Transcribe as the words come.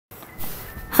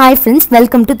Hi friends,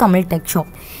 welcome to Tamil Tech Shop.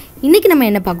 இன்னைக்கு நம்ம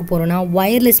என்ன பார்க்க போறோம்னா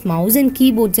வயர்லெஸ் மவுஸ் அண்ட்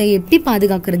கீபோர்ட்ஸை எப்படி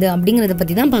பாதுகாக்கிறது அப்படிங்கறத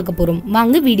பத்தி தான் பார்க்க போறோம்.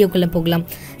 வாங்க வீடியோக்குள்ள போகலாம்.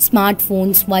 Smart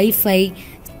phones, wifi,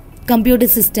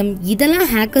 computer system இதெல்லாம்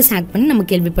ஹேக்கர்ஸ் ஹேக் பண்ணி நம்ம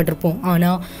கேள்விப்பட்டிருப்போம்.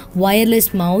 ஆனா வயர்லெஸ்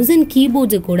மவுஸ் அண்ட்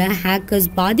கீபோர்ட்ஸை கூட ஹேக்கர்ஸ்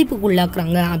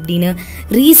பாதிப்புக்குள்ளாக்குறாங்க அப்படின்னு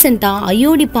ரீசெண்டா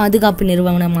ஐஓடி பாதுகாப்பு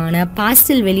நிறுவனமான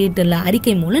பாஸ்டல் வெளியிட்டுள்ள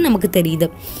அறிக்கை மூலம் நமக்கு தெரியுது.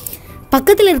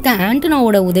 பக்கத்தில் இருக்க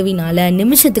ஆண்டனாவோட உதவினால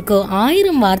நிமிஷத்துக்கு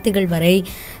 1000 வார்த்தைகள் வரை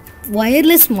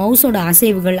வயர்லெஸ் மவுஸோட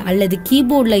அசைவுகள் அல்லது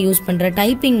கீபோர்டில் யூஸ் பண்ணுற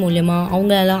டைப்பிங் மூலமா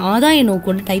அவங்களால ஆதாய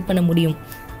நோக்கோடு டைப் பண்ண முடியும்.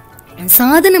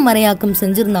 சாதன மறையாக்கம்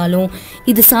செஞ்சிருந்தாலும்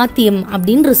இது சாத்தியம்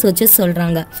அப்படின்னு ரிசர்ச்சர்ஸ்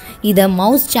சொல்கிறாங்க. இதை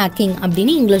மவுஸ் ஜாக்கிங்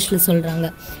அப்படின்னு இங்கிலீஷில் சொல்கிறாங்க.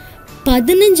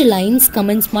 15 லைன்ஸ்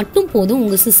கமெண்ட்ஸ் மட்டும் போதும்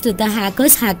உங்கள் சிஸ்டத்தை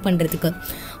ஹேக்கர்ஸ் ஹேக் பண்ணுறதுக்கு.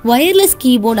 வயர்லெஸ்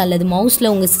கீபோர்டு அல்லது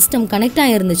மவுஸில் உங்கள் சிஸ்டம் கனெக்ட்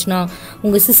ஆகிருந்துச்சுன்னா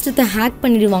உங்கள் சிஸ்டத்தை ஹேக்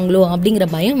பண்ணிடுவாங்களோ அப்படிங்கிற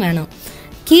பயம் வேணாம்.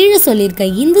 கீழே சொல்லியிருக்க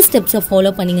இந்த ஸ்டெப்ஸை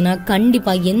ஃபாலோ பண்ணிங்கன்னா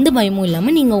கண்டிப்பாக எந்த பயமும்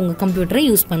இல்லாமல் நீங்கள் உங்கள் கம்ப்யூட்டரை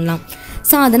யூஸ் பண்ணலாம்.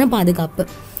 சாதன பாதுகாப்பு.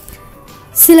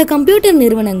 சில கம்ப்யூட்டர்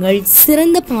நிறுவனங்கள்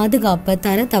சிறந்த பாதுகாப்பை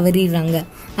தர தவறிடுறாங்க.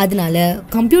 அதனால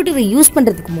கம்ப்யூட்டரை யூஸ்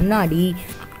பண்ணுறதுக்கு முன்னாடி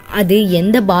அது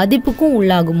எந்த பாதிப்புக்கும்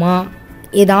உள்ளாகுமா,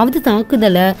 ஏதாவது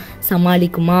தாக்குதலை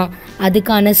சமாளிக்குமா,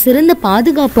 அதுக்கான சிறந்த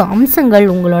பாதுகாப்பு அம்சங்கள்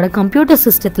உங்களோட கம்ப்யூட்டர்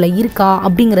சிஸ்டத்தில் இருக்கா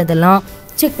அப்படிங்கிறதெல்லாம்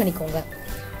செக் பண்ணிக்கோங்க.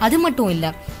 அது மட்டும் இல்லை,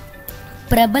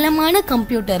 பிரபலமான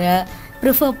கம்ப்யூட்டரை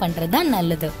ப்ரிஃபர் பண்ணுறது தான்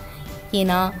நல்லது.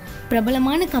 ஏன்னா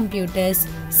பிரபலமான கம்ப்யூட்டர்ஸ்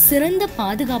சிறந்த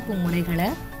பாதுகாப்பு முறைகளை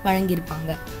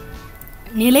வழங்கியிருப்பாங்க.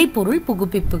 நிலைப்பொருள்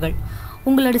புதுப்பிப்புகள்.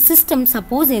 உங்களோட சிஸ்டம்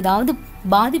சப்போஸ் ஏதாவது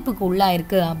பாதிப்புக்கு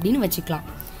உள்ளாயிருக்கு அப்படின்னு வச்சுக்கலாம்.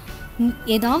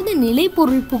 ஏதாவது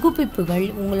நிலைப்பொருள் புதுப்பிப்புகள்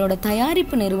உங்களோட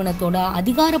தயாரிப்பு நிறுவனத்தோட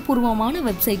அதிகாரப்பூர்வமான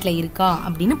வெப்சைட்டில் இருக்கா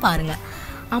அப்படின்னு பாருங்கள்.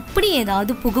 அப்படி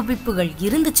ஏதாவது புதுப்பிப்புகள்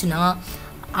இருந்துச்சுன்னா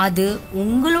அது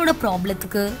உங்களோட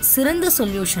ப்ராப்ளத்துக்கு சிறந்த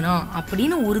சொல்யூஷனா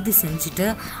அப்படின்னு உறுதி செஞ்சுட்டு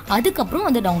அதுக்கப்புறம்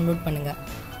அதை டவுன்லோட் பண்ணுங்கள்.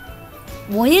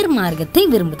 ஒயர் மார்க்கத்தை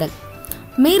விரும்புதல்.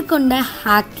 மேற்கொண்ட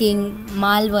ஹேக்கிங்,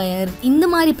 மால்வயர் இந்த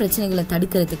மாதிரி பிரச்சனைகளை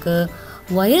தடுக்கிறதுக்கு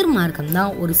ஒயர் மார்க்கம்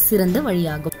தான் ஒரு சிறந்த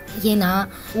வழியாகும். ஏன்னா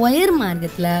ஒயர்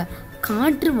மார்க்கத்தில்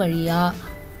காற்று வழியாக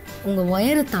உங்கள்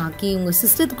ஒயரை தாக்கி உங்கள்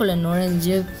சிஸ்டத்துக்குள்ளே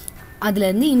நுழைஞ்சு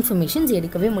அதுலேருந்து இன்ஃபர்மேஷன்ஸ்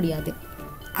எடுக்கவே முடியாது.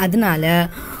 அதனால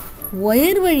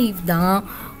ஒயர் வழி தான்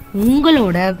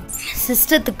உங்களோட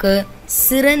சிஸ்டத்துக்கு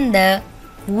சிறந்த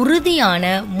உறுதியான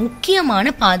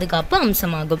முக்கியமான பாதுகாப்பு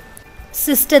அம்சமாகும்.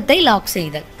 சிஸ்டத்தை லாக்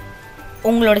செய்தல்.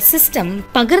 உங்களோட சிஸ்டம்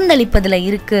பகிர்ந்தளிப்பதில்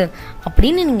இருக்குது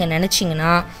அப்படின்னு நீங்கள்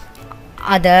நினச்சிங்கன்னா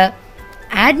அதை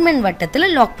ஆட்மின்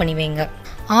வட்டத்தில் லாக் பண்ணி வைங்க.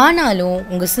 ஆனாலும்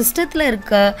உங்கள் சிஸ்டத்தில்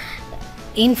இருக்க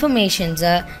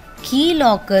இன்ஃபர்மேஷன்ஸை கீ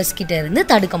லாக்கர்ஸ் கிட்ட இருந்து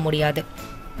தடுக்க முடியாது.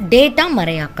 டேட்டா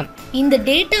மறையாக்கம். இந்த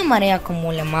டேட்டா மறையாக்கம்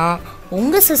மூலமாக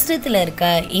உங்கள் சிஸ்டத்தில் இருக்க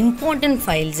இம்பார்ட்டன்ட்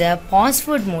ஃபைல்ஸை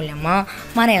பாஸ்வேர்ட் மூலமாக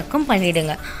மறையாக்கம்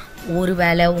பண்ணிவிடுங்க.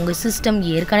 ஒருவேளை உங்கள் சிஸ்டம்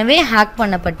ஏற்கனவே ஹேக்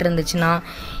பண்ணப்பட்டிருந்துச்சுன்னா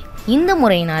இந்த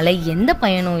முறையினால் எந்த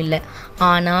பயனும் இல்லை.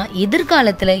 ஆனால்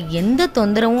எதிர்காலத்தில் எந்த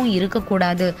தொந்தரவும்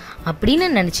இருக்கக்கூடாது அப்படின்னு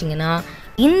நினச்சிங்கன்னா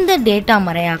இந்த டேட்டா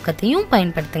மறையாக்கத்தையும்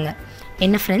பயன்படுத்துங்க.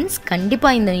 என்ன ஃப்ரெண்ட்ஸ்,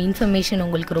 கண்டிப்பாக இந்த இன்ஃபர்மேஷன்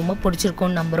உங்களுக்கு ரொம்ப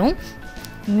பிடிச்சிருக்கும்னு நம்புகிறோம்.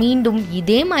 மீண்டும்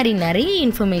இதே மாதிரி நிறைய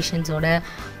இன்ஃபர்மேஷன்ஸோட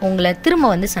உங்களை திரும்ப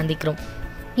வந்து சந்திக்கிறோம்.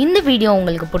 இந்த வீடியோ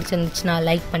உங்களுக்கு பிடிச்சிருந்துச்சுன்னா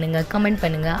லைக் பண்ணுங்கள், கமெண்ட்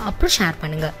பண்ணுங்கள், அப்புறம் ஷேர்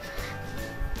பண்ணுங்கள்.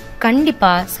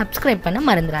 கண்டிப்பாக சப்ஸ்கிரைப் பண்ண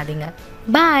மறந்துடாதீங்க.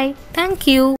 பாய், தேங்க்யூ.